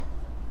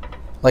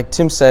Like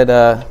Tim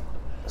said,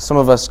 some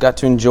of us got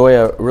to enjoy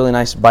a really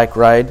nice bike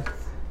ride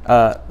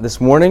this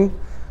morning.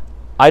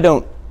 I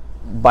don't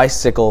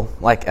bicycle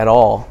like at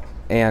all,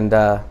 and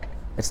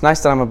it's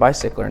nice that I'm a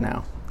bicycler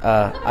now.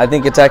 I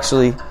think it's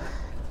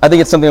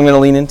something I'm going to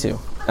lean into.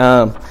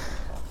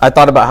 I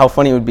thought about how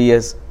funny it would be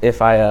as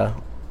if I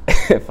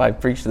if I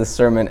preached this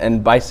sermon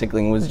and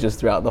bicycling was just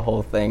throughout the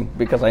whole thing,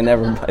 because I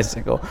never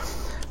bicycle.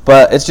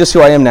 But it's just who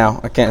I am now.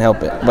 I can't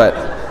help it. But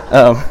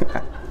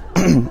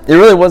it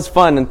really was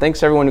fun, and thanks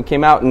to everyone who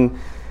came out. And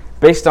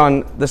based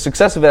on the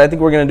success of it, I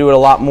think we're going to do it a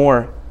lot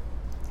more,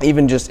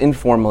 even just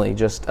informally.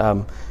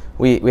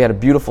 We had a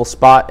beautiful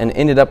spot and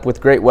ended up with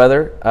great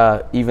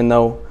weather, even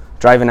though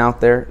driving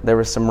out there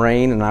was some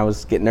rain and I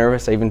was getting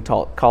nervous. I even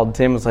called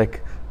Tim, was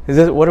like,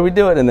 what are we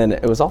doing? And then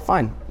it was all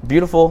fine.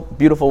 Beautiful,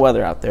 beautiful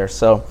weather out there.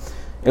 So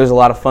it was a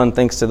lot of fun,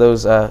 thanks to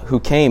those who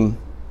came.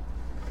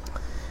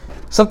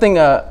 Something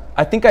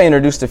I think I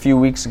introduced a few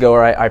weeks ago,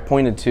 or I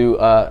pointed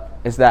to,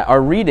 is that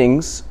our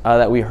readings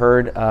that we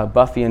heard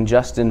Buffy and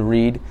Justin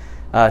read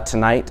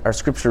tonight, our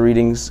scripture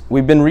readings,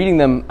 we've been reading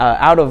them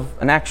out of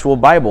an actual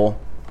Bible,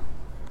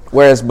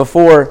 whereas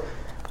before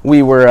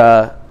we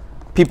were,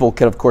 people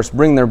could of course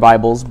bring their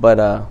Bibles,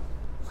 but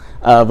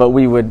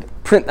we would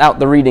print out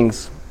the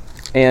readings,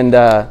 and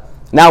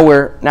now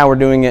we're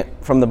doing it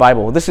from the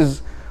Bible. This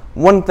is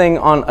one thing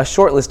on a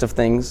short list of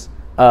things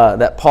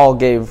that Paul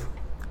gave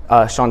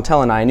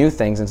Chantel and I, new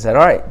things, and said,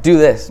 all right, do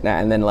this,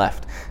 and then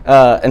left.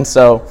 And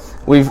so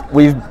we've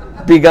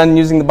begun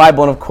using the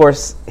Bible, and of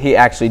course he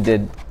actually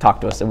did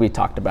talk to us, and we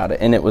talked about it,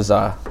 and it was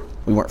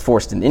we weren't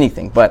forced into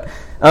anything. But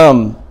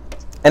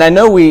and I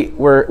know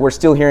we're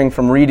still hearing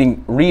from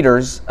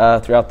readers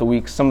throughout the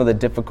week some of the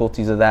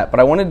difficulties of that, but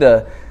I wanted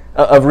to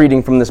of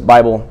reading from this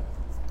Bible,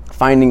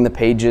 finding the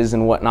pages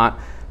and whatnot.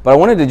 But I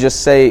wanted to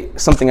just say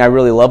something I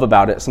really love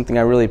about it, something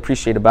I really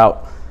appreciate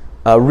about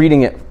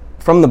reading it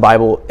from the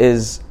Bible,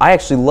 is I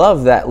actually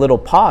love that little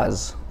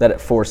pause that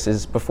it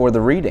forces before the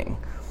reading.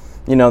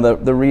 You know,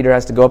 the reader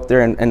has to go up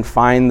there and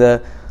find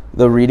the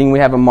reading. We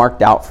have them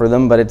marked out for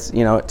them, but it's,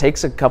 it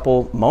takes a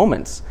couple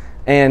moments.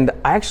 And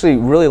I actually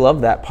really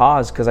love that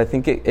pause, because I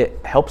think it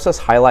helps us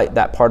highlight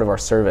that part of our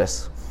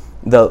service,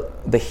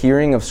 the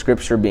hearing of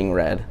Scripture being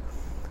read.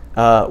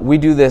 We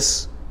do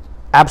this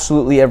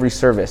absolutely every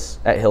service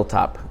at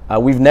Hilltop.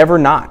 We've never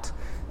not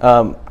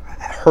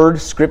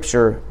heard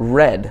Scripture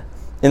read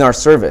in our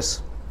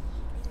service.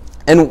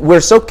 And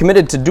we're so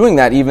committed to doing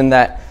that, even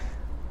that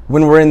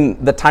when we're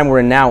in the time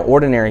we're in now,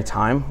 ordinary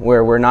time,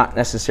 where we're not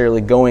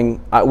necessarily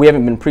going, we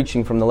haven't been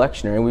preaching from the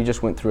lectionary, we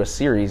just went through a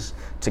series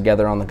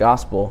together on the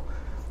gospel.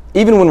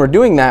 Even when we're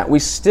doing that, we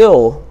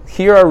still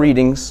hear our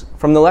readings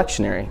from the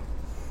lectionary.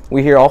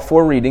 We hear all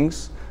 4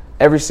 readings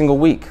every single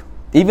week,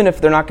 even if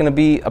they're not going to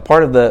be a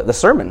part of the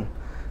sermon,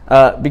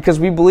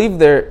 because we believe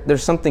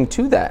there's something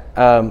to that.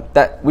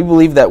 That we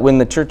believe that when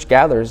the church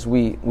gathers,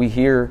 we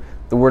hear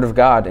the Word of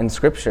God in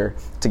Scripture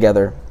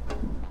together.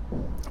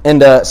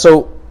 And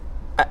so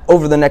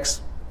over the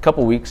next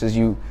couple weeks, as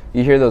you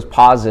hear those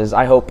pauses,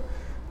 I hope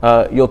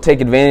you'll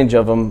take advantage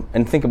of them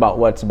and think about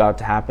what's about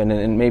to happen,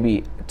 and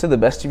maybe, to the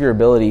best of your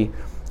ability,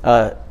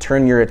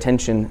 turn your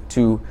attention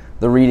to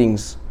the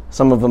readings,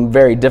 some of them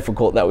very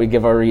difficult that we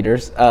give our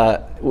readers.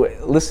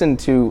 Listen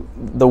to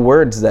the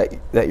words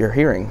that you're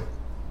hearing.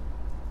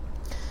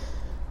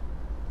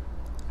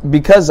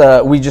 Because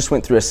we just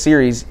went through a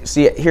series,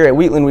 see, here at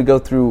Wheatland we go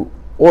through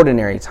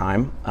ordinary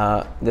time.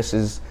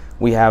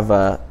 We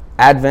have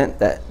Advent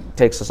that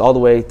takes us all the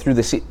way through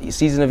the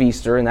season of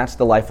Easter, and that's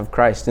the life of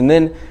Christ. And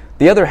then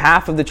the other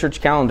half of the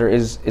church calendar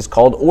is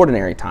called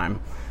ordinary time.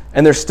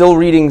 And there's still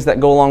readings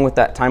that go along with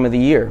that time of the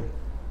year.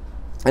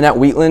 And at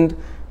Wheatland,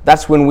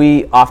 that's when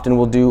we often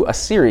will do a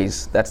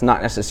series that's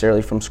not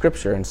necessarily from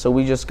Scripture. And so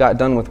we just got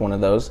done with one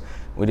of those.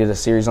 We did a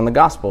series on the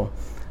gospel.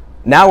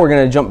 Now we're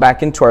going to jump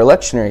back into our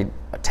lectionary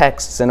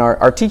texts, and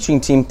our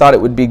teaching team thought it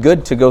would be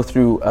good to go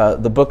through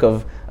the book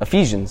of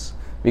Ephesians,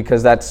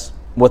 because that's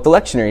what the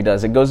lectionary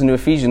does. It goes into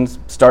Ephesians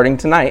starting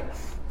tonight,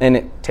 and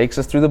it takes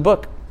us through the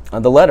book,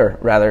 the letter,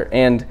 rather.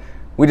 And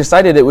we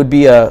decided it would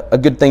be a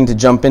good thing to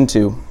jump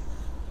into.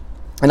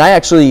 And I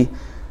actually,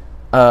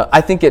 I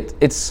think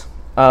it's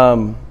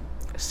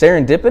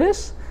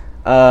serendipitous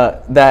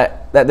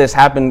that this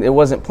happened. It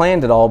wasn't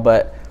planned at all,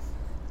 but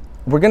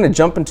we're going to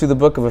jump into the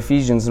book of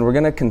Ephesians, and we're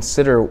going to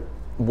consider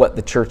what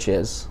the church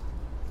is.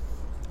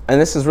 And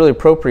this is really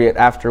appropriate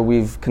after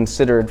we've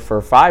considered for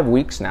 5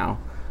 weeks now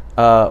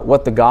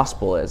what the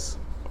gospel is,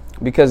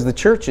 because the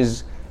church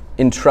is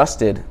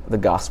entrusted the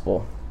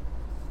gospel.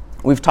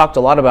 We've talked a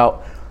lot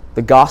about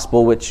the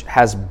gospel, which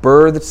has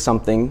birthed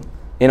something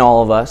in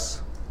all of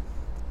us.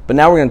 But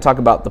now we're going to talk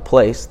about the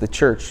place, the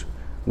church,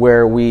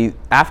 where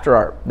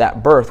after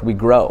that birth, we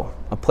grow,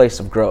 a place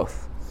of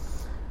growth.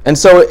 And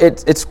so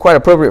it's quite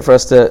appropriate for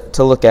us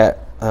to look at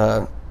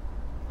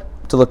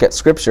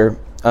Scripture,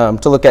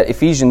 to look at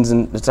Ephesians,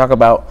 and to talk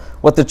about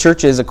what the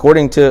church is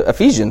according to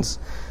Ephesians.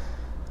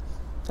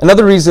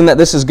 Another reason that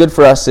this is good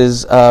for us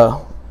is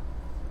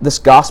this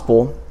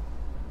gospel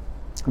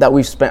that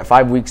we've spent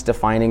 5 weeks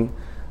defining.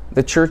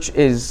 The church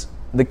is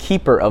the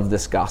keeper of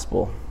this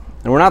gospel.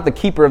 And we're not the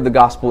keeper of the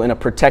gospel in a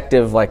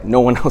protective, like no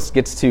one else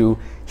gets to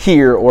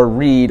hear or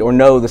read or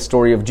know the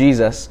story of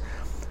Jesus.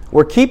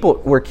 We're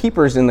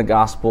keepers in the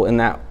gospel in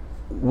that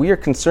we are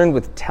concerned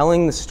with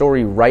telling the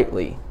story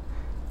rightly.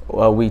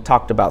 Well, we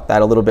talked about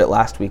that a little bit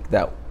last week,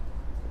 that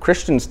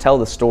Christians tell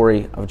the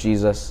story of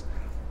Jesus,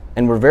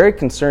 and we're very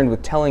concerned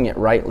with telling it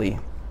rightly.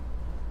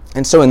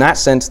 And so in that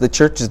sense, the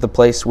church is the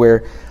place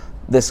where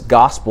this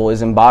gospel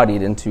is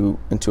embodied into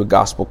a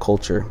gospel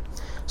culture.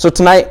 So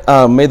tonight,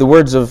 may the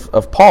words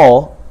of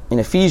Paul in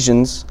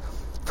Ephesians,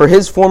 for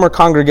his former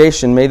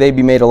congregation, may they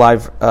be made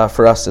alive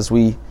for us as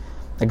we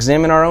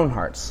examine our own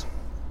hearts.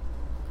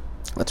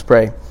 Let's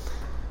pray.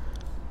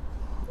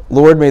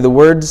 Lord, may the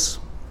words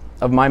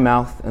of my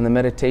mouth and the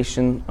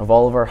meditation of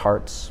all of our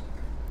hearts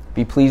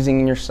be pleasing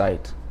in your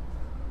sight,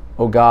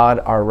 O God,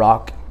 our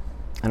rock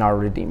and our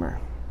Redeemer.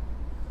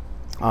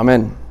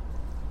 Amen.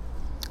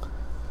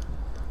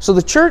 So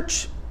the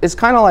church is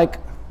kind of like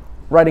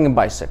riding a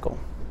bicycle.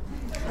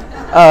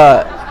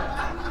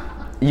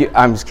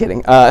 I'm just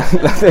kidding. I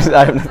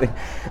have nothing.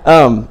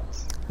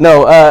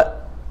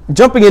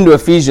 Jumping into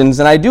Ephesians,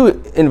 and I do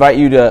invite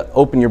you to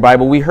open your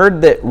Bible. We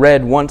heard that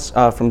read once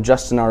from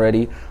Justin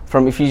already,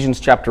 from Ephesians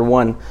chapter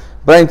 1.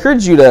 But I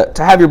encourage you to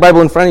have your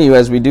Bible in front of you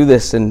as we do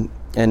this and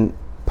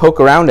poke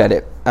around at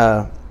it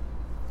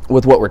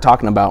with what we're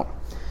talking about.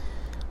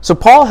 So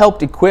Paul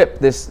helped equip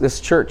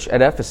this church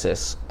at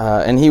Ephesus,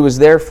 and he was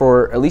there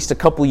for at least a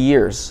couple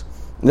years.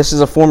 This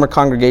is a former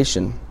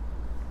congregation.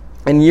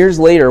 And years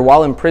later,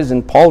 while in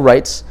prison, Paul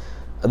writes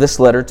this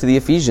letter to the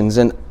Ephesians.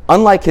 And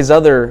unlike his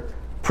other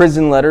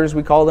prison letters,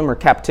 we call them, or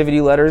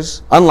captivity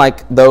letters,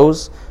 unlike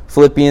those,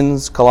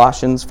 Philippians,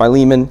 Colossians,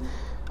 Philemon,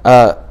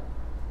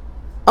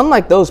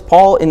 unlike those,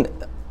 Paul in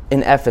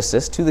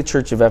Ephesus, to the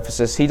church of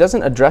Ephesus, he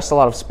doesn't address a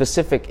lot of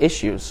specific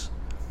issues.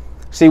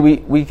 See,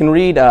 we can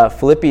read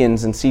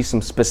Philippians and see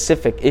some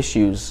specific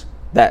issues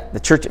that the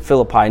church at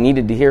Philippi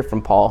needed to hear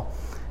from Paul.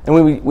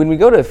 And when we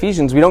go to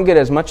Ephesians, we don't get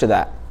as much of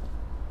that,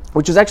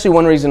 which is actually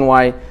one reason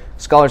why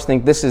scholars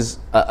think this is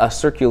a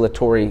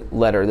circulatory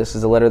letter. This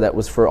is a letter that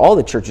was for all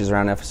the churches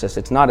around Ephesus.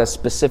 It's not as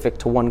specific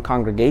to one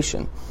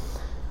congregation.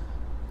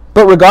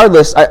 But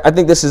regardless, I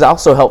think this is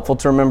also helpful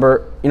to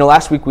remember.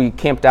 Last week we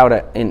camped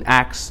out in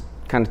Acts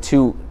kind of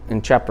 2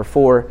 in chapter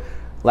 4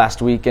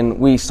 last week, and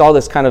we saw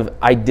this kind of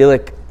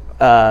idyllic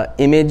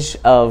image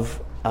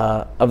of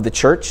the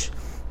church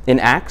in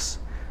Acts.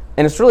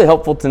 And it's really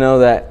helpful to know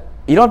that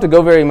you don't have to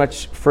go very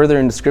much further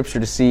into Scripture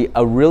to see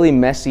a really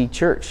messy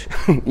church.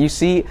 You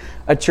see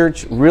a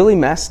church really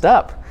messed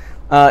up.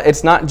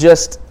 It's not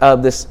just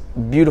this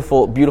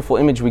beautiful, beautiful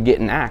image we get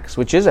in Acts,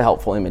 which is a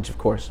helpful image, of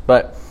course.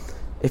 But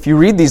if you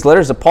read these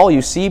letters of Paul,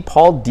 you see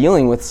Paul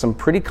dealing with some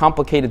pretty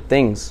complicated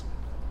things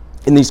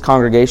in these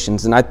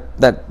congregations. And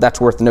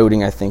that's worth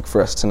noting, I think,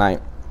 for us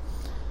tonight.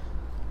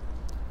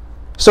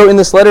 So in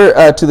this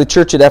letter to the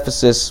church at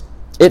Ephesus,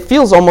 it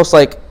feels almost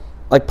like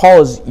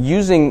Paul is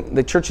using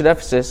the church at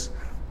Ephesus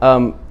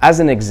as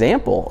an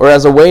example, or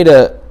as a way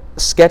to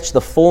sketch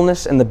the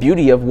fullness and the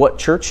beauty of what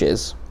church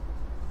is,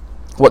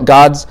 what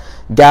God's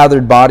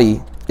gathered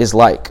body is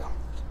like.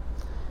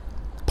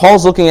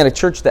 Paul's looking at a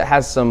church that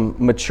has some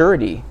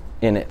maturity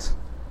in it,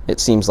 it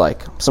seems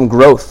like, some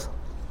growth.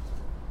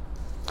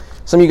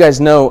 Some of you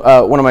guys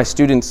know one of my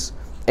students,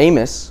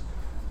 Amos.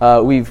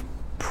 We've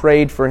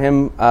prayed for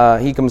him.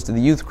 He comes to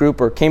the youth group,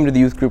 or came to the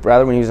youth group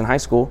rather, when he was in high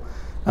school.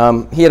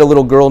 He had a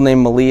little girl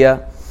named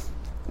Malia.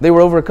 They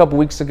were over a couple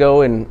weeks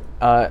ago and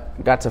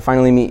got to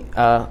finally meet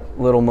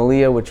little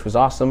Malia, which was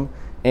awesome.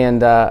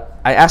 And I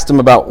asked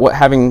him about what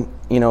having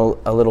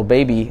a little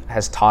baby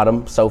has taught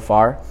him so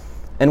far.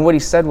 And what he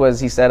said, well,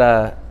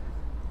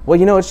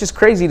 it's just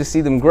crazy to see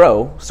them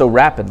grow so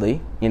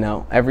rapidly.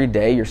 Every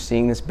day you're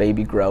seeing this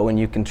baby grow, and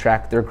you can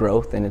track their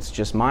growth, and it's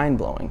just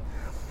mind-blowing.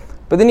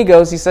 But then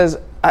he says,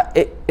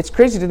 it's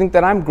crazy to think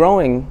that I'm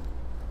growing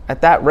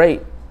at that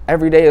rate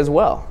every day as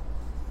well.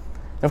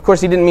 And of course,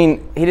 he didn't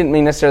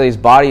mean necessarily his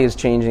body is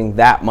changing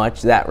that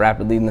much, that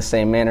rapidly, in the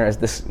same manner as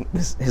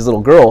his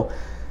little girl,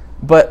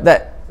 but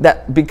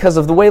that because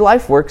of the way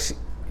life works,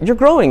 you're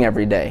growing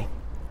every day.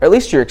 Or at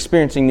least you're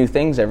experiencing new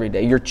things every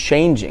day. You're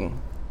changing.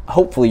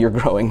 Hopefully you're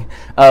growing,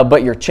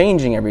 but you're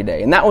changing every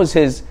day. And that was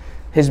his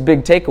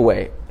big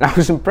takeaway. I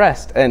was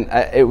impressed, and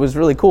it was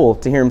really cool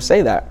to hear him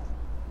say that.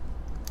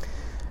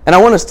 And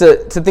I want us to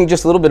think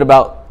just a little bit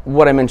about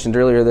what I mentioned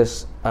earlier,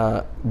 this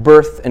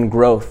birth and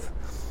growth.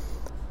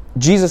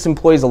 Jesus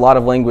employs a lot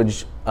of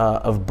language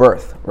of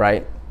birth,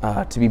 right?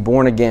 To be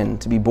born again,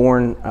 to be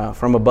born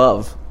from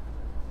above.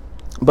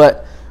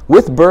 But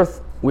with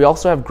birth, we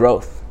also have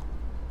growth.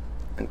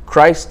 And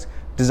Christ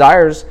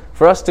desires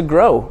for us to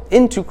grow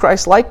into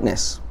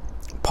Christ-likeness.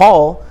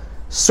 Paul,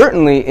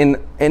 certainly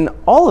in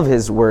all of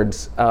his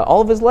words,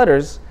 all of his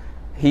letters,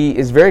 he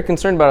is very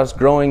concerned about us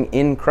growing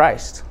in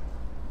Christ.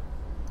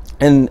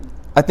 And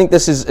I think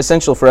this is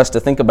essential for us to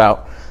think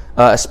about,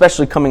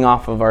 especially coming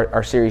off of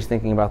our series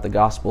thinking about the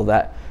gospel,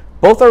 that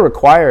both are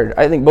required.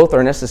 I think both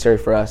are necessary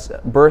for us,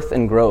 birth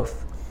and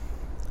growth.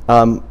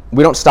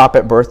 We don't stop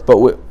at birth, but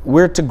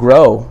we're to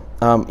grow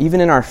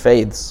even in our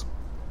faiths.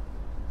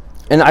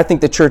 And I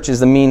think the church is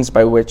the means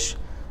by which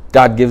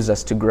God gives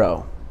us to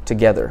grow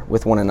together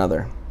with one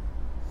another.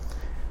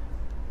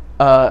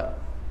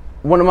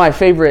 One of my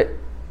favorite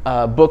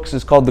books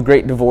is called The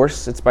Great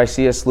Divorce. It's by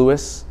C.S.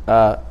 Lewis.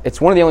 It's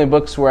one of the only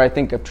books where I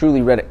think I've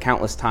truly read it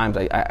countless times.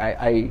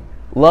 I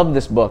love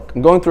this book.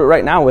 I'm going through it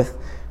right now with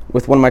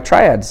one of my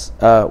triads,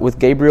 with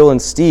Gabriel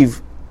and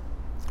Steve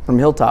from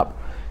Hilltop.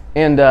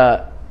 And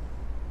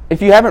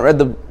if you haven't read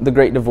The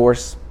Great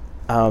Divorce,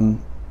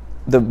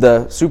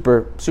 the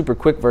super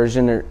quick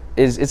version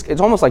is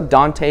it's almost like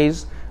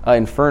Dante's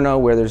Inferno,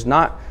 where there's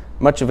not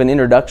much of an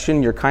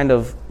introduction. You're kind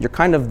of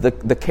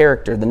the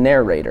character, the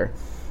narrator.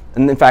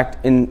 And in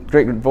fact, in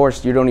Great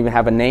Divorce, you don't even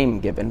have a name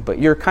given, but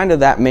you're kind of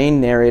that main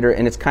narrator,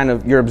 and it's kind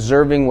of, you're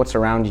observing what's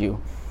around you.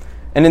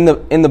 And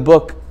in the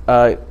book,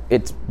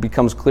 it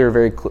becomes clear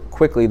very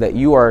quickly that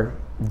you are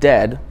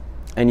dead,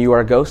 and you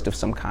are a ghost of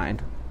some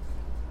kind.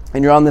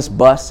 And you're on this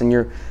bus, and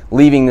you're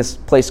leaving this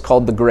place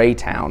called the Gray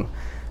Town.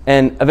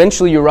 And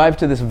eventually you arrive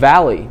to this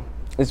valley,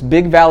 this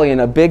big valley, and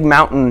a big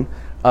mountain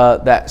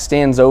that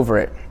stands over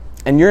it.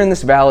 And you're in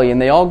this valley,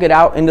 and they all get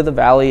out into the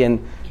valley,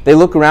 and they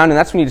look around, and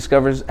that's when he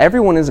discovers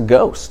everyone is a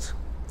ghost.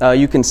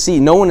 You can see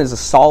no one is a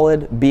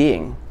solid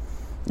being.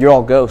 You're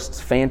all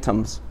ghosts,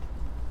 phantoms.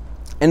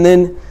 And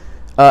then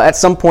at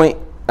some point,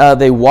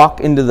 they walk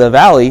into the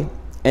valley,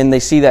 and they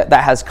see that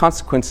has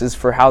consequences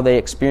for how they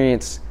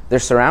experience their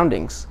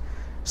surroundings.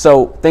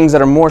 So things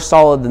that are more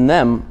solid than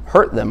them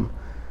hurt them.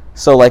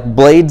 So like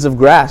blades of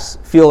grass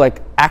feel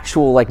like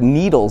actual like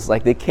needles,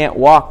 like they can't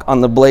walk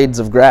on the blades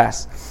of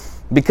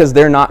grass because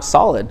they're not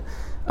solid.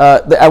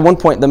 At one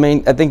point,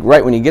 I think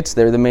right when he gets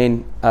there, the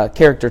main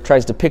character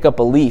tries to pick up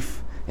a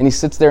leaf, and he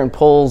sits there and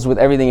pulls with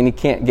everything, and he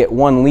can't get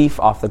one leaf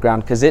off the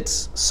ground because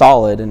it's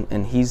solid,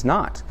 and he's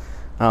not.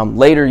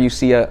 Later, you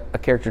see a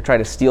character try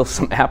to steal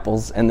some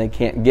apples, and they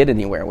can't get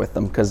anywhere with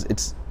them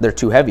because they're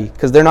too heavy,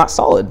 because they're not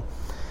solid.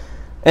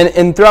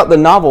 And throughout the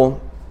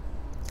novel,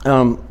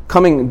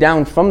 coming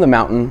down from the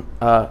mountain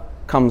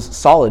comes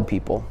solid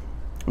people,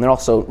 and they're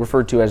also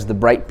referred to as the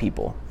bright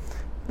people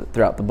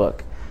throughout the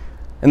book.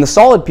 And the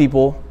solid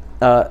people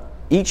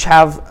each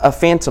have a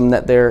phantom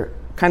that they're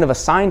kind of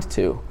assigned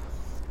to.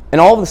 And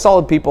all of the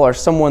solid people are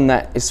someone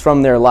that is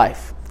from their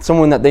life,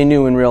 someone that they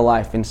knew in real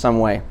life in some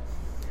way.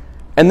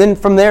 And then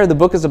from there, the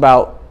book is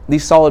about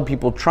these solid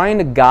people trying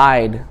to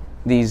guide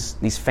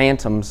these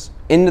phantoms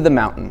into the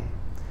mountain.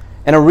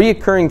 And a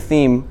reoccurring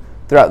theme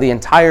throughout the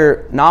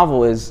entire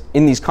novel is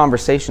in these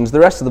conversations. The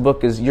rest of the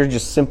book is you're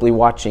just simply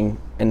watching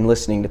and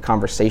listening to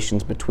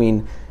conversations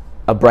between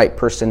a bright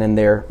person and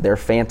their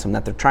phantom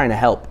that they're trying to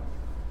help.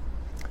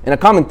 And a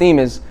common theme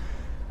is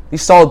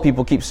these solid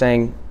people keep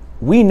saying,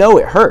 we know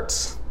it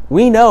hurts.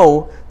 We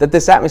know that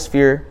this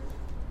atmosphere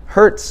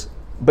hurts,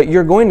 but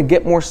you're going to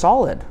get more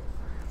solid.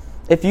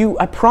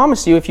 I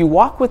promise you, if you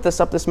walk with us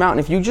up this mountain,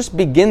 if you just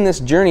begin this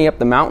journey up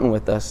the mountain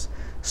with us,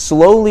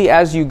 slowly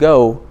as you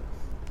go,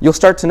 you'll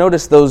start to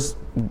notice those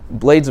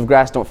blades of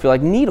grass don't feel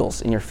like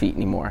needles in your feet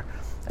anymore.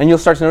 And you'll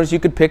start to notice you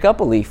could pick up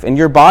a leaf, and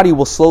your body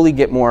will slowly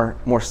get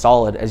more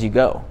solid as you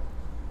go.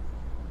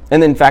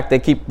 And then, in fact, they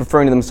keep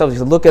referring to themselves. They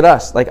say, look at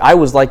us. Like, I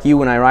was like you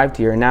when I arrived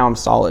here, and now I'm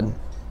solid.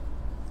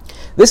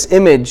 This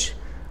image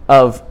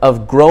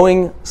of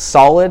growing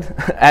solid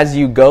as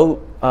you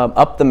go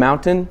up the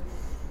mountain,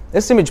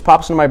 this image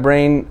pops into my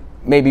brain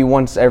maybe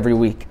once every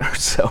week or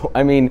so.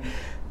 I mean,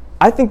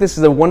 I think this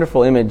is a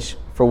wonderful image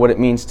for what it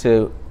means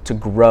to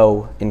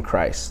grow in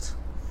Christ.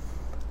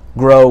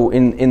 Grow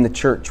in the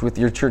church, with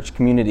your church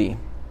community.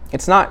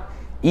 It's not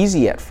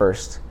easy at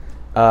first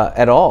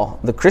at all.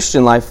 The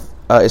Christian life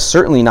is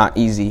certainly not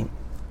easy.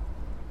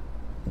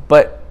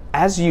 But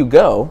as you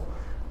go,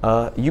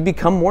 you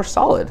become more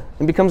solid.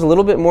 It becomes a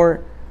little bit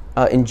more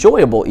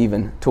enjoyable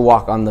even to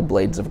walk on the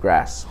blades of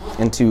grass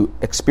and to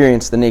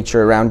experience the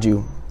nature around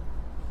you.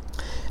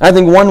 And I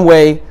think one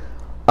way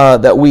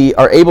that we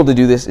are able to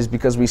do this is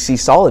because we see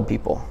solid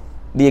people.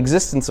 The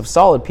existence of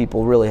solid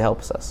people really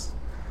helps us.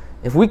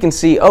 If we can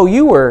see, oh,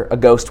 you were a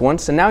ghost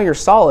once and now you're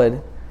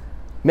solid,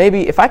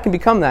 maybe if I can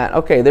become that,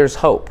 okay, there's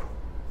hope.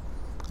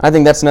 I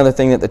think that's another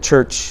thing that the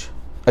church,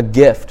 a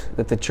gift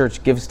that the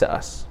church gives to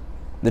us.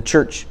 The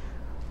church,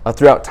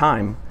 throughout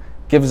time,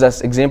 gives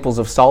us examples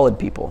of solid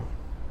people.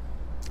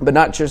 But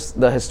not just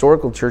the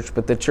historical church,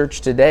 but the church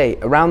today.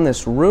 Around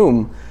this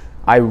room,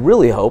 I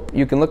really hope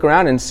you can look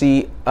around and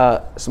see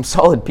some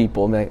solid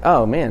people and be like,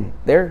 oh man,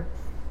 they're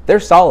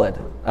solid.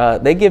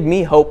 They give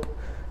me hope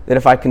that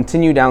if I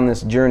continue down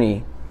this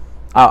journey,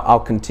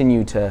 I'll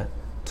continue to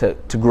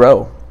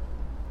grow.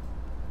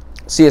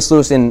 C.S.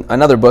 Lewis, in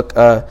another book,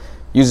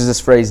 uses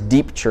this phrase,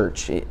 deep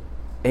church. And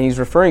he's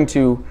referring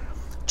to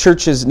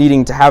churches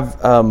needing to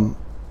have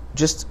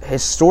just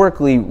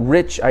historically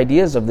rich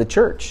ideas of the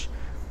church.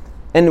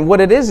 And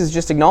what it is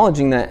just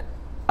acknowledging that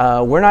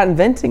we're not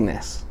inventing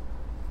this.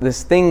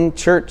 This thing,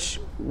 church,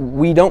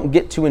 we don't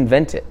get to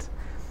invent it.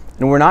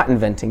 And we're not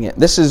inventing it.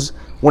 This is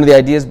one of the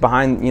ideas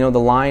behind, the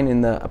line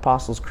in the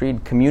Apostles'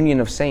 Creed, communion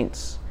of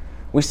saints.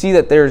 We see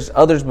that there's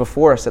others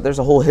before us, that there's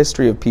a whole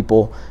history of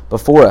people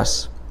before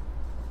us.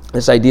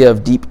 this idea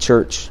of deep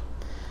church.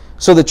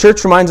 So the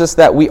church reminds us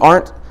that we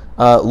aren't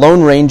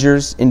lone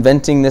rangers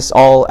inventing this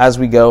all as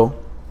we go.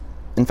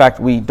 In fact,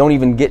 we don't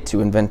even get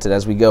to invent it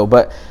as we go,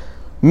 but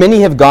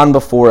many have gone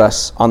before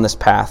us on this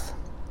path.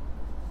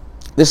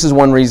 This is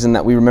one reason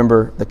that we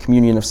remember the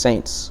communion of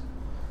saints.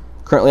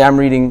 Currently, I'm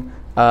reading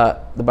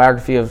the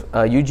biography of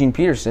Eugene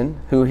Peterson,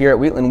 who here at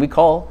Wheatland we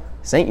call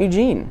Saint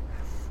Eugene.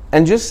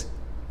 And just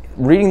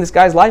reading this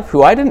guy's life,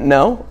 who I didn't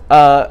know,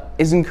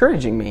 is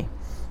encouraging me.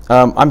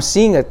 I'm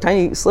seeing a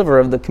tiny sliver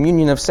of the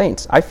communion of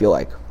saints, I feel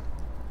like.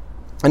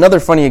 Another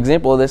funny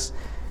example of this,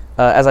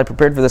 as I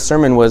prepared for this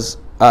sermon, was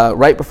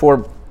right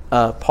before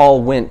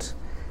Paul went,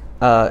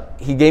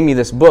 he gave me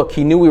this book.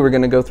 He knew we were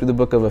going to go through the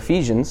book of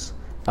Ephesians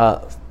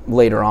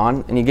later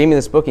on, and he gave me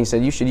this book and he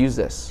said, you should use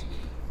this.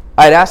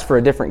 I had asked for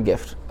a different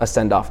gift, a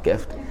send-off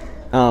gift.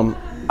 I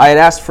had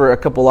asked for a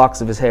couple locks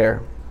of his hair,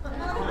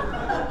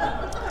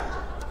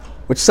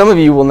 which some of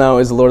you will know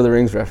is a Lord of the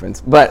Rings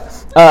reference.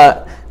 But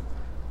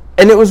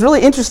and it was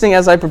really interesting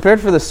as I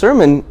prepared for the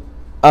sermon.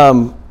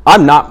 I'm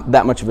not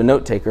that much of a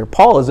note taker.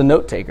 Paul is a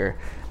note taker,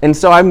 and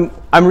so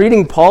I'm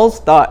reading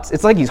Paul's thoughts.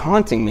 It's like he's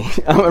haunting me.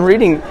 I'm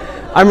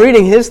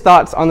reading his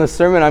thoughts on the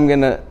sermon I'm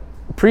going to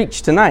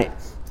preach tonight.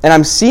 And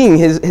I'm seeing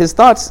his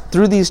thoughts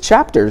through these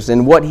chapters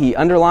and what he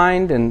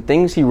underlined and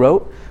things he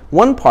wrote.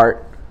 One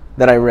part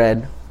that I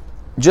read,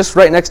 just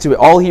right next to it,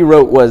 all he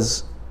wrote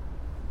was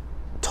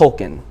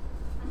Tolkien.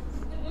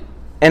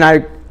 And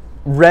I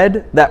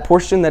read that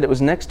portion that it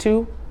was next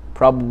to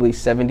probably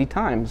 70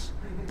 times.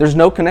 There's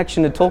no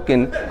connection to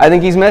Tolkien. I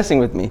think he's messing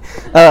with me.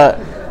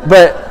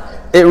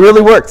 But it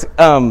really worked.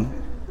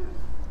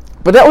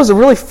 But that was a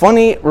really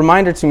funny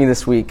reminder to me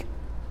this week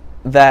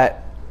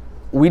that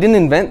we didn't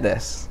invent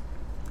this.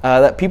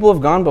 That people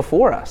have gone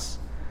before us.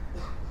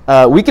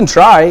 We can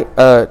try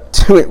to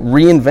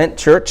reinvent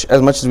church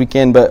as much as we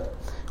can, but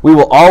we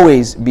will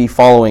always be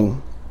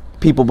following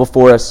people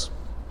before us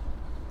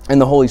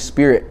and the Holy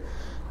Spirit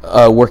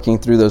working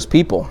through those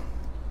people.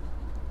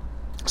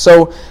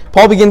 So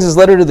Paul begins his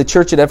letter to the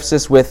church at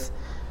Ephesus with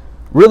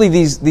really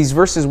these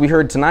verses we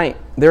heard tonight.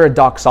 They're a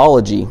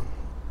doxology.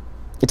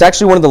 It's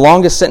actually one of the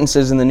longest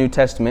sentences in the New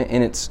Testament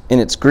in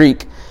its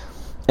Greek,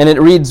 and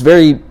it reads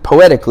very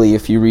poetically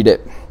if you read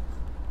it.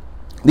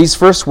 These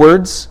first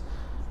words,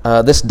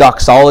 this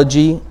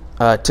doxology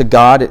to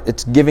God,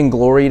 it's giving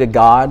glory to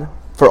God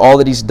for all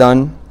that he's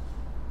done.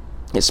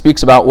 It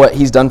speaks about what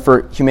he's done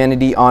for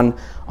humanity on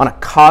a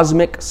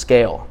cosmic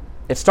scale.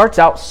 It starts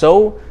out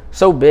so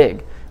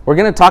big. We're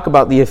going to talk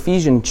about the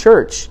Ephesian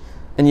church,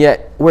 and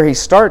yet where he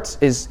starts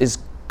is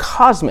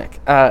cosmic.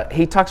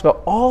 He talks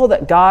about all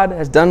that God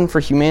has done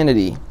for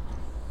humanity.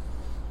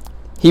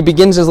 He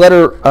begins his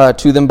letter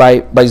to them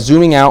by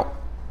zooming out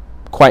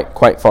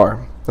quite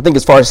far. I think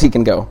as far as he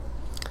can go.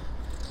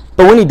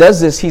 But when he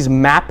does this, he's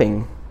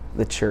mapping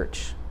the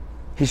church.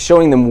 He's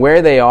showing them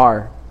where they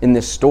are in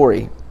this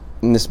story,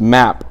 in this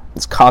map,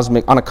 this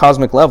cosmic, on a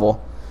cosmic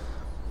level.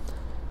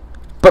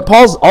 But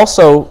Paul's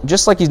also,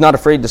 just like he's not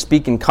afraid to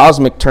speak in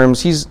cosmic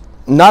terms, he's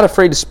not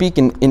afraid to speak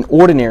in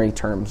ordinary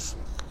terms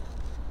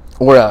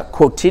or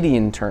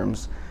quotidian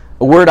terms.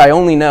 A word I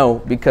only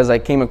know because I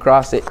came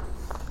across it,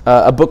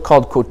 a book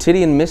called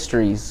Quotidian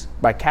Mysteries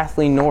by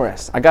Kathleen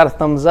Norris. I got a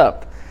thumbs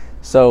up.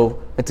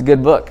 So it's a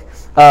good book.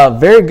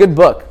 Very good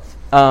book.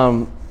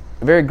 A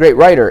very great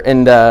writer.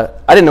 And I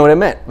didn't know what it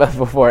meant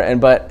before,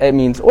 but it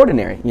means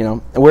ordinary.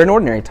 We're in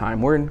ordinary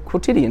time. We're in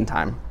quotidian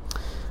time.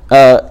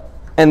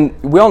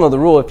 And we all know the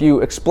rule. If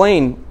you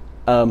explain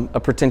a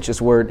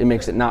pretentious word, it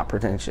makes it not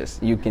pretentious.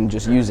 You can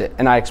just use it.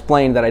 And I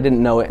explained that I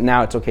didn't know it, and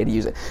now it's okay to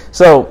use it.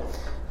 So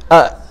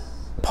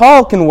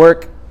Paul can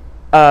work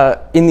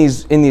in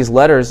these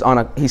letters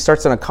he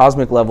starts on a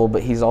cosmic level,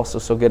 but he's also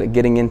so good at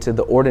getting into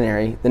the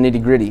ordinary, the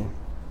nitty-gritty,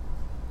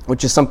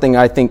 which is something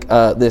I think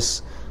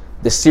this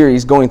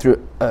series going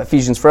through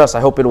Ephesians for us, I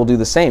hope it will do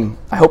the same.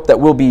 I hope that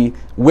we'll be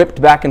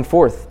whipped back and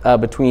forth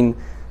between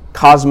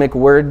cosmic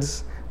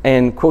words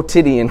and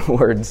quotidian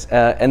words,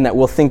 and that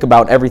we'll think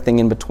about everything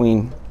in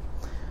between.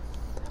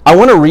 I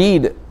want to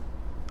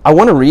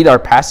read our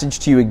passage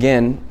to you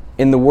again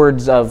in the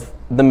words of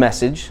the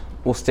Message.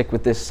 We'll stick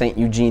with this St.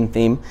 Eugene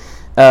theme.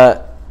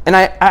 And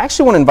I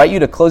actually want to invite you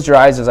to close your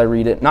eyes as I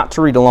read it, not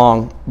to read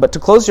along, but to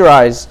close your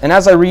eyes. And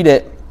as I read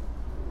it,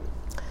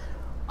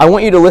 I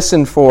want you to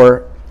listen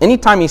for any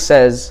time he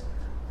says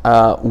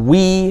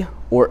we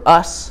or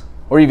us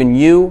or even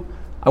you.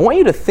 I want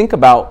you to think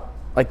about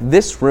like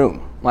this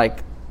room.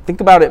 Like think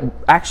about it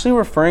actually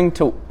referring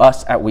to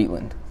us at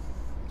Wheatland.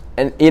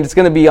 And it's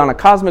going to be on a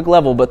cosmic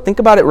level, but think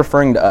about it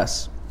referring to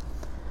us.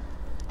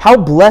 How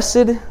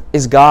blessed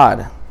is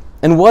God,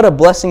 and what a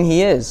blessing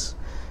he is.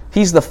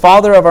 He's the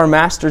Father of our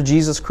Master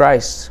Jesus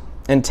Christ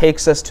and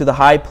takes us to the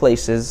high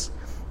places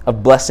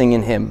of blessing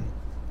in him.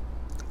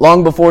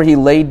 Long before he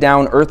laid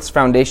down earth's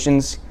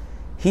foundations,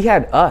 he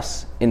had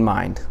us in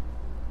mind,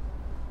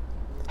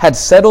 had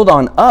settled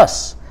on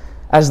us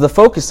as the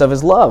focus of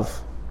his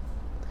love,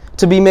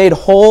 to be made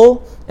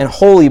whole and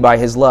holy by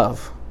his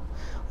love.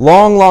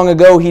 Long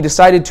ago, he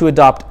decided to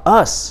adopt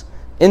us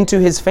into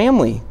his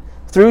family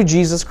through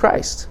Jesus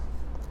Christ.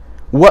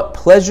 What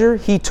pleasure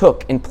he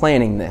took in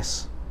planning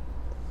this.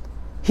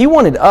 He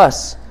wanted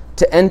us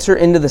to enter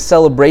into the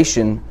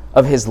celebration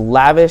of his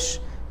lavish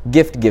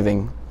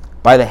gift-giving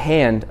by the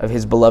hand of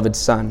his beloved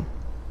Son.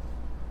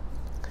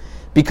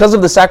 Because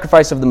of the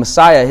sacrifice of the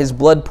Messiah, his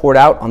blood poured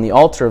out on the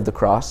altar of the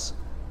cross,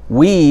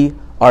 we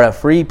are a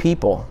free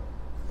people,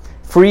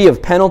 free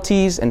of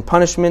penalties and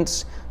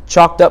punishments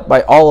chalked up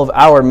by all of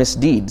our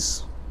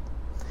misdeeds.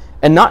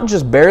 And not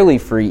just barely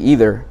free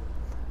either,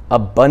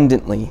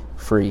 abundantly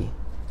free.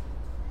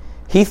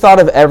 He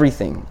thought of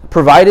everything,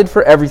 provided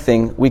for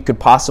everything we could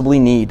possibly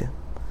need,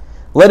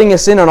 letting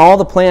us in on all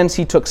the plans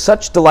he took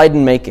such delight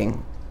in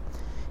making.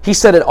 He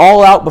set it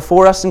all out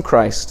before us in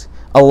Christ,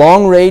 a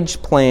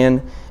long-range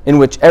plan in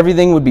which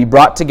everything would be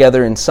brought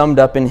together and summed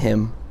up in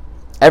him.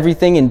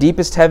 Everything in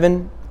deepest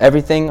heaven,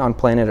 everything on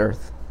planet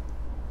Earth.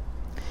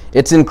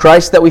 It's in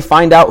Christ that we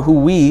find out who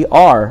we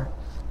are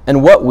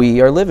and what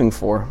we are living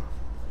for.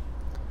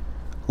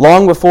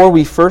 Long before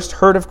we first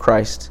heard of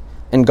Christ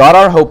and got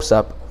our hopes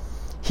up,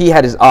 he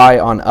had his eye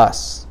on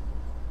us,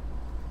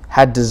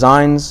 had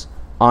designs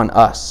on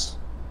us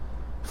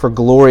for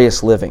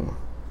glorious living.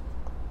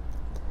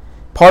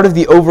 Part of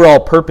the overall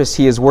purpose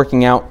he is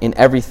working out in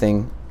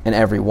everything and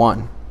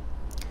everyone.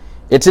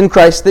 It's in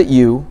Christ that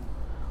you,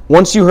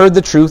 once you heard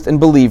the truth and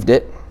believed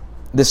it,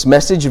 this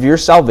message of your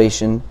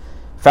salvation,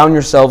 found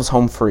yourselves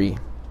home free,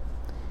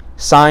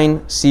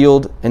 signed,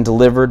 sealed, and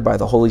delivered by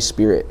the Holy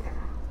Spirit.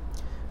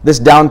 This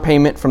down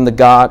payment from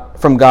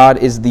God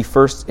is the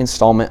first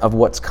installment of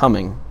what's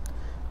coming,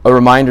 a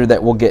reminder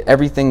that we'll get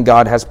everything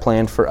God has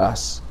planned for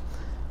us,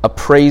 a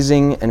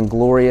praising and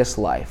glorious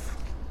life.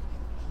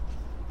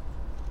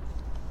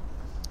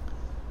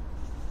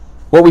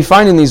 What we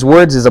find in these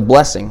words is a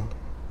blessing.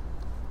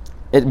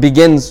 It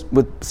begins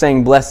with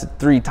saying blessed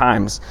 3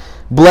 times.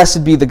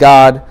 Blessed be the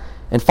God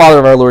and Father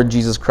of our Lord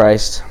Jesus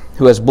Christ,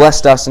 who has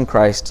blessed us in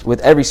Christ with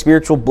every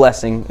spiritual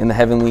blessing in the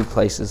heavenly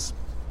places.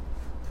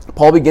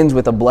 Paul begins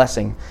with a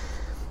blessing.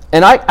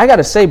 And I got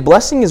to say,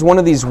 blessing is one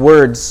of these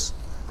words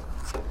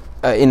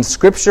in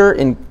Scripture,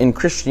 in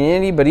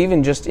Christianity, but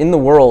even just in the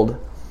world,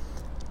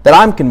 that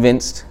I'm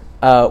convinced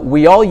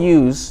we all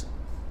use,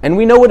 and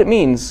we know what it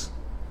means,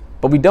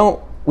 but we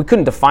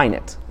couldn't define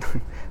it.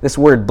 This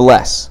word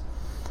bless.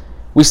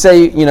 We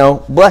say,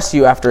 bless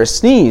you after a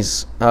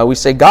sneeze. We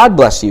say, God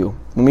bless you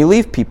when we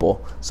leave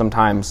people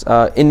sometimes.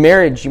 In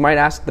marriage, you might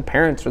ask the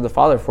parents or the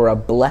father for a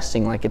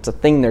blessing, like it's a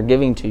thing they're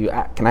giving to you.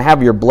 Can I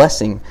have your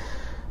blessing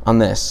on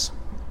this?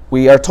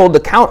 We are told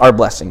to count our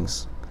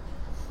blessings.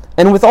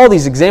 And with all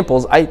these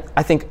examples, I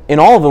think in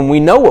all of them we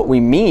know what we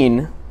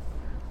mean,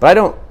 but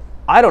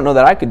I don't know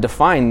that I could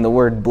define the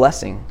word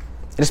blessing.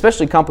 It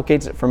especially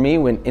complicates it for me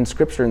when in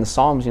Scripture, in the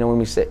Psalms,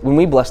 when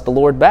we bless the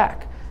Lord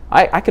back.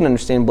 I can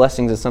understand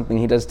blessings as something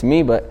he does to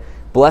me, but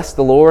bless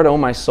the Lord, O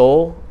my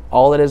soul,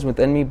 all that is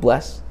within me,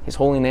 bless his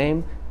holy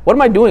name. What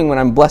am I doing when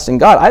I'm blessing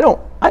God? I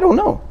don't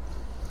know.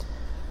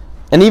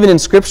 And even in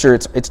Scripture,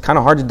 it's kind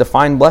of hard to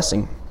define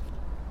blessing.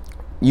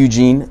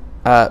 Eugene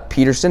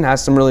Peterson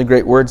has some really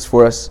great words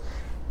for us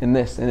in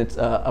this, and it's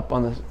up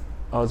on the...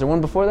 Oh, is there one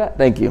before that?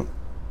 Thank you.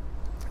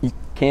 You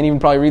can't even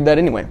probably read that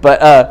anyway.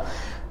 But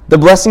the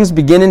blessings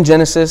begin in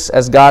Genesis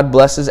as God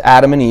blesses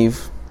Adam and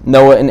Eve,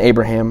 Noah and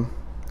Abraham.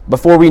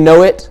 Before we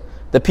know it,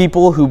 the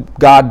people who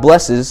God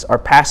blesses are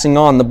passing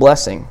on the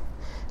blessing.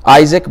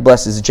 Isaac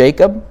blesses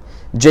Jacob.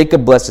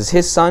 Jacob blesses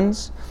his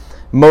sons.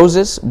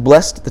 Moses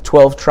blessed the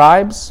 12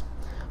 tribes.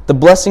 The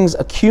blessings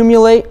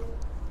accumulate,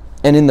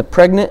 and in the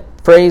pregnant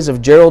phrase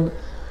of Gerard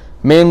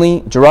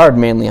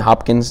Manley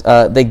Hopkins,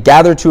 they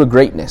gather to a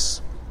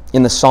greatness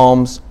in the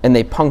Psalms, and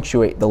they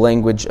punctuate the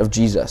language of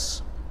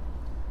Jesus.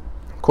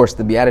 Of course,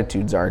 the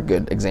Beatitudes are a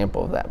good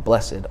example of that.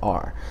 Blessed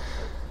are.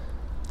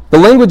 The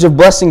language of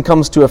blessing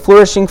comes to a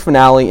flourishing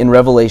finale in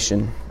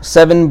Revelation.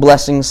 7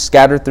 blessings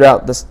scattered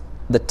throughout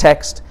the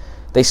text.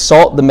 They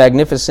salt the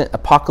magnificent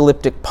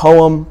apocalyptic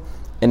poem,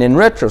 and in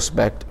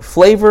retrospect,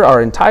 flavor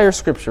our entire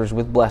Scriptures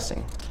with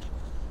blessing.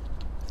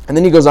 And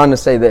then he goes on to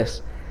say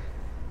this.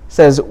 He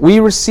says,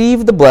 we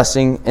receive the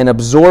blessing and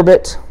absorb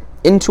it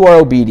into our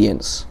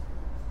obedience.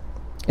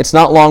 It's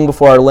not long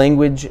before our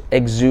language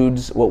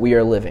exudes what we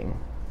are living.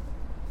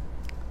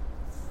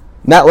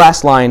 And that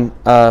last line,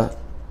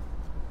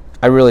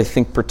 I really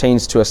think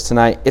pertains to us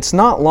tonight. It's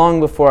not long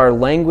before our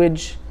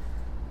language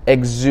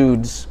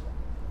exudes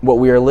what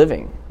we are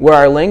living, where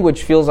our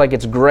language feels like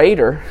it's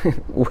greater,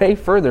 way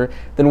further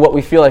than what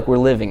we feel like we're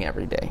living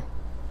every day.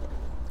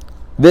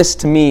 This,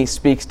 to me,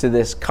 speaks to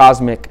this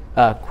cosmic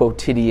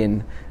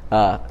quotidian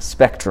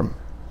spectrum.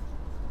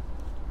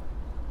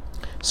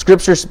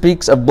 Scripture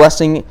speaks of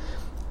blessing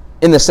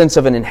in the sense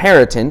of an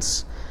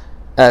inheritance,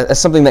 as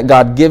something that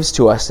God gives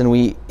to us and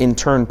we in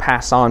turn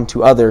pass on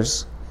to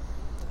others.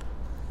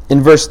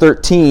 In verse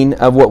 13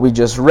 of what we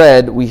just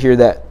read, we hear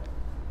that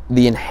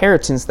the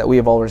inheritance that we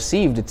have all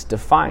received, it's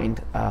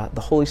defined,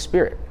 the Holy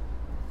Spirit.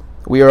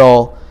 We are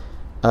all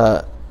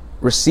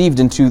received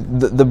into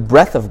the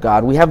breath of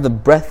God. We have the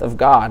breath of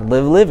God,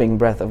 the living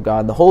breath of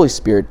God, the Holy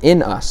Spirit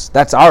in us.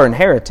 That's our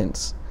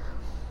inheritance.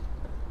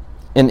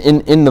 And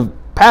in the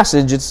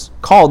passage, it's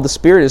called, the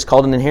Spirit is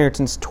called an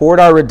inheritance toward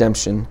our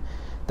redemption,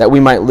 that we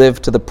might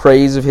live to the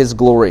praise of His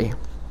glory.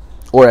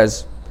 Or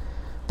as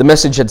the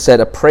Message had said,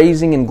 a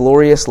praising and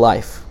glorious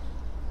life.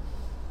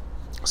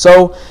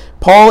 So,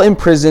 Paul,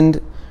 imprisoned,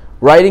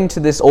 writing to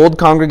this old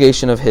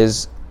congregation of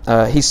his,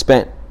 he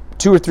spent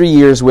 2 or 3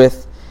 years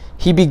with,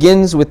 he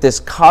begins with this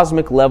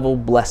cosmic level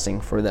blessing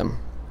for them.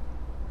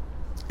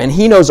 And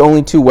he knows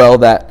only too well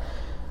that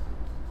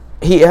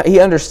he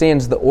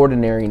understands the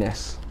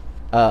ordinariness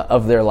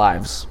of their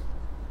lives.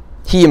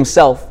 He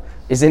himself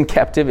is in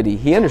captivity.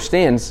 He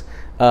understands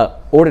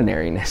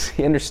ordinariness.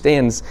 He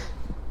understands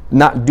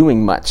not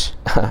doing much.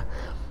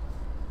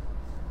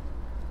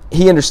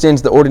 He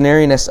understands the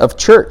ordinariness of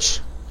church.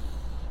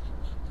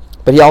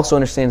 But he also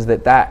understands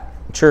that that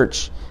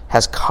church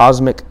has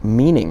cosmic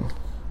meaning.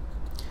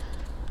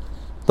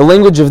 The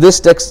language of this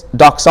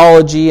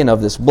doxology and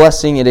of this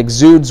blessing, it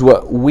exudes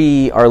what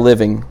we are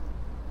living.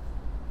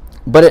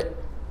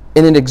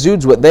 It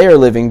exudes what they are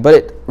living, but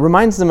it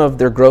reminds them of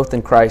their growth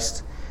in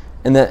Christ,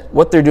 and that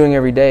what they're doing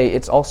every day,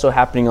 it's also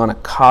happening on a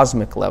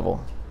cosmic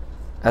level,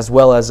 as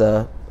well as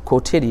a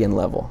quotidian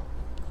level.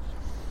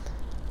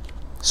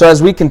 So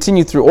as we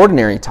continue through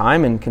ordinary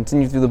time and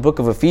continue through the book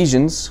of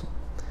Ephesians,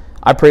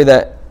 I pray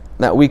that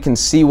we can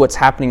see what's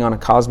happening on a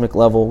cosmic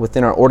level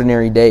within our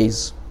ordinary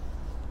days.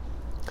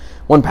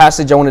 One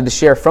passage I wanted to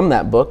share from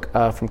that book,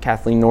 from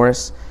Kathleen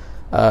Norris,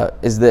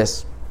 is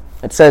this.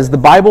 It says, "The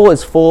Bible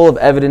is full of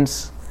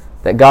evidence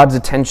that God's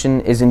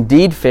attention is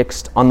indeed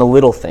fixed on the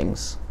little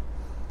things.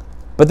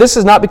 But this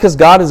is not because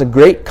God is a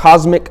great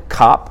cosmic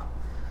cop,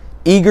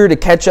 eager to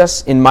catch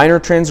us in minor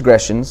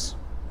transgressions,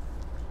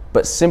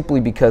 but simply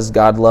because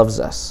God loves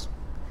us.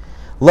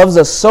 Loves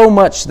us so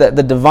much that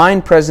the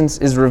divine presence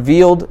is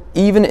revealed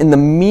even in the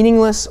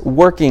meaningless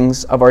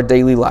workings of our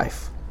daily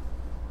life.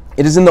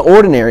 It is in the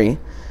ordinary,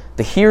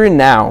 the here and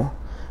now,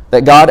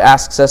 that God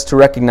asks us to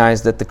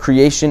recognize that the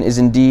creation is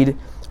indeed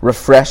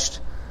refreshed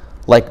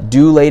like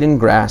dew-laden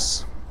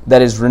grass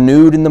that is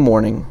renewed in the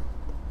morning.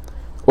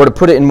 Or to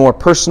put it in more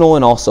personal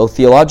and also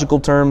theological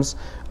terms,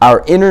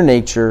 our inner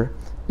nature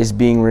is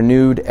being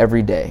renewed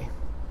every day.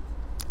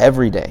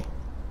 Every day."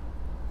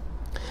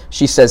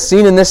 She says,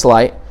 seen in this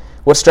light,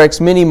 what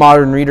strikes many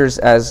modern readers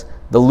as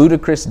the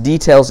ludicrous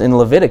details in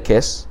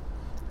Leviticus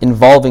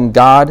involving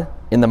God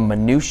in the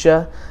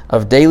minutiae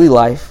of daily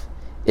life,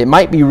 it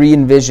might be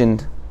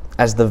re-envisioned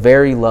as the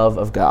very love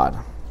of God.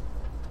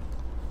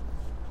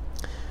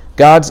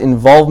 God's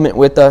involvement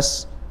with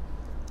us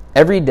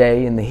every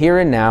day in the here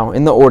and now,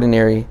 in the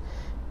ordinary,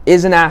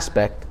 is an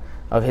aspect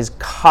of His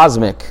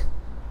cosmic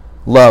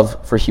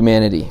love for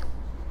humanity.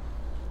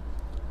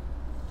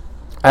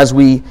 As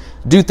we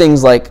do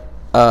things like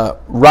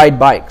ride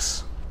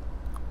bikes,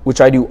 which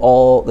I do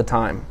all the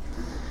time,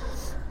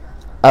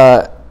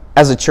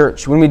 as a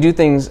church, when we do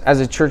things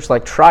as a church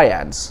like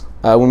triads,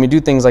 when we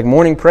do things like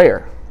morning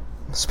prayer,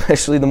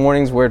 especially the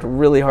mornings where it's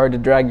really hard to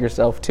drag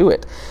yourself to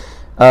it,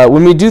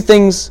 when we do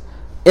things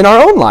in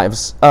our own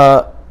lives,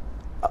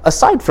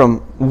 aside from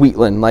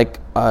Wheatland, like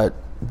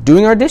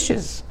doing our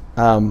dishes,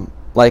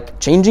 like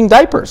changing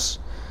diapers,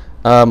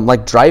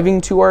 like driving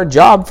to our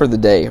job for the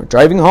day, or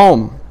driving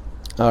home,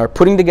 or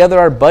putting together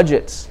our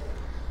budgets.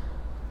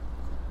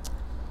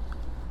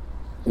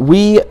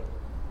 When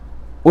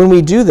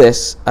we do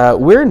this,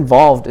 we're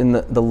involved in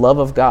the love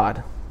of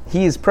God.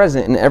 He is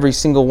present in every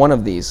single one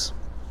of these.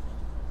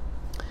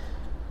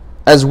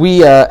 As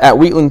we at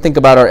Wheatland think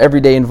about our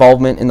everyday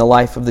involvement in the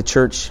life of the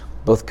church,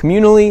 both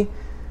communally,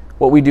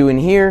 what we do in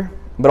here,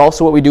 but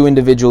also what we do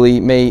individually,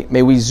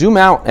 may we zoom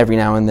out every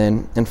now and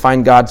then and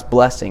find God's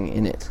blessing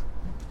in it.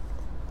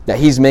 That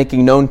He's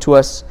making known to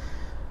us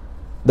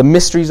the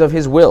mysteries of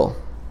His will,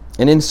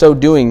 and in so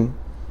doing,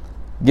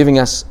 giving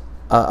us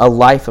a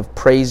life of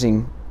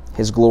praising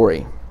His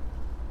glory.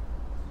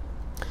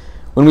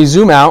 When we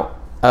zoom out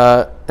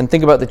and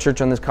think about the church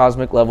on this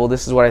cosmic level,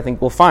 this is what I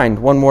think we'll find.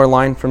 One more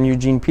line from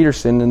Eugene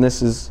Peterson, and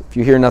this is, if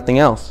you hear nothing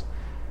else.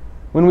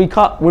 When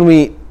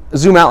we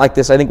zoom out like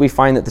this, I think we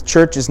find that the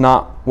church is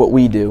not what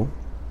we do.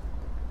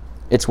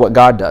 It's what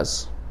God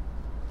does,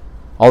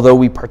 although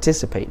we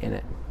participate in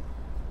it.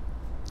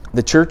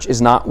 The church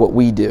is not what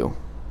we do.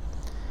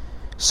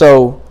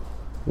 So,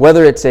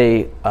 whether it's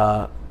a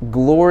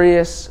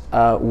glorious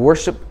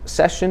worship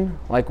session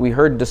like we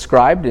heard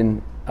described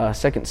in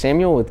 2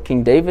 Samuel with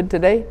King David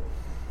today,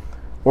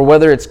 or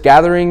whether it's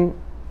gathering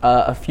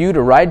a few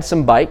to ride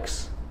some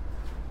bikes,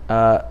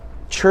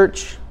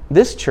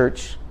 this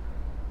church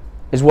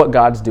is what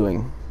God's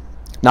doing,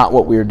 not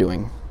what we're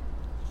doing.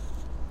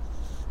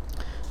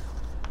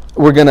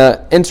 We're going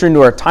to enter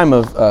into our time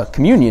of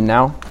communion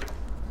now.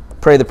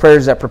 Pray the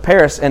prayers that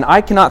prepare us, and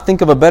I cannot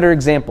think of a better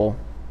example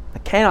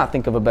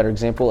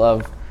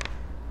of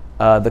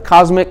the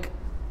cosmic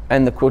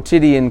and the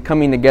quotidian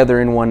coming together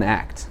in one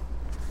act.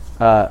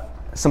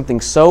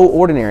 Something so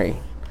ordinary,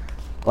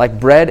 like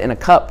bread and a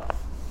cup,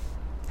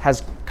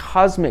 has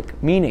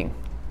cosmic meaning.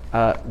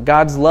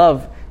 God's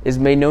love is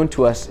made known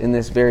to us in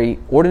this very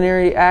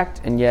ordinary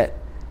act, and yet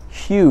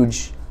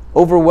huge,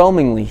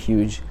 overwhelmingly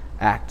huge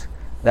act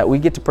that we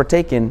get to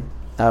partake in,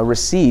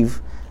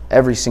 receive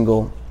every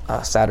single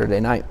Saturday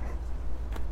night.